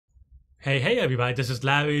Hey everybody, this is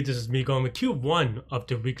Larry. This is me going with Q1 of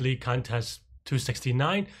the weekly contest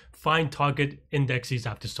 269, find target indexes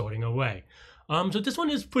after sorting away. So this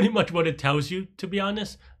one is pretty much what it tells you, to be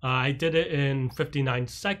honest. I did it in 59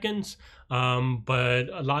 seconds, but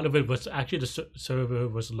a lot of it was actually the server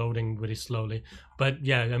was loading really slowly. But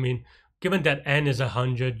yeah, I mean, given that n is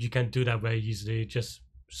 100, you can do that very easily. Just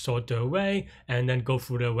sort the array and then go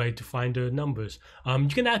through the array to find the numbers. You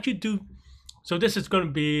can actually do. So this is going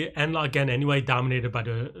to be n log n anyway, dominated by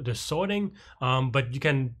the sorting. But you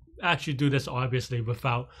can actually do this obviously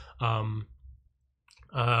without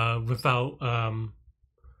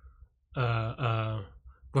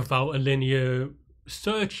without a linear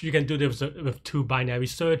search. You can do this with two binary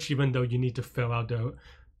search, even though you need to fill out the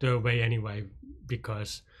array anyway,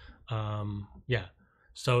 because yeah.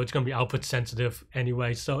 So it's going to be output sensitive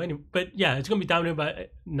anyway. So but yeah, it's going to be dominated by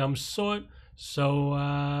num sort. So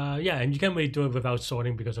yeah, and you can't really do it without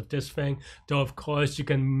sorting because of this thing. Though of course you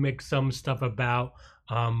can make some stuff about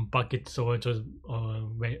bucket sorts or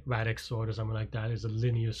radix sort or something like that. It's a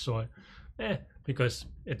linear sort, because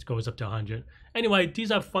it goes up to 100. Anyway,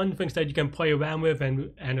 these are fun things that you can play around with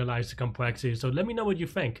and analyze the complexity. So let me know what you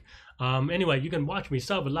think. Anyway, you can watch me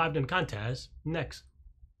solve a live in contest next.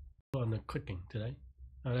 On the clicking today.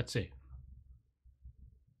 Let's see.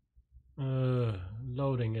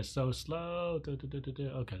 Loading is so slow.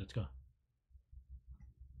 Okay, let's go.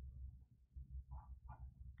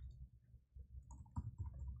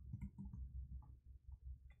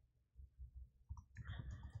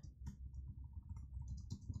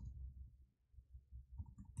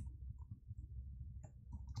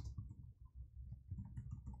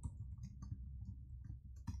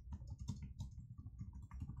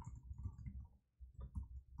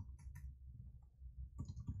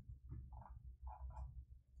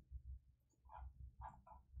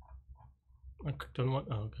 I don't want.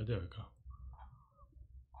 Oh, okay, there we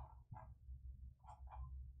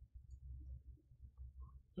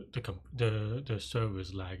go. The server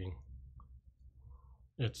is lagging.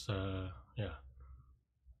 It's yeah.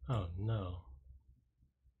 Oh no.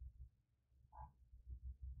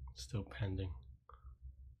 Still pending.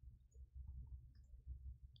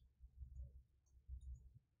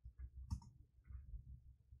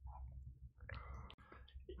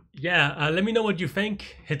 Yeah, let me know what you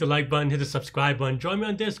think. Hit the like button, hit the subscribe button, join me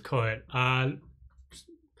on Discord.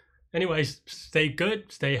 Anyways, stay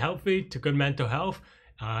good, stay healthy, to good mental health,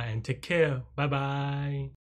 and take care. Bye bye.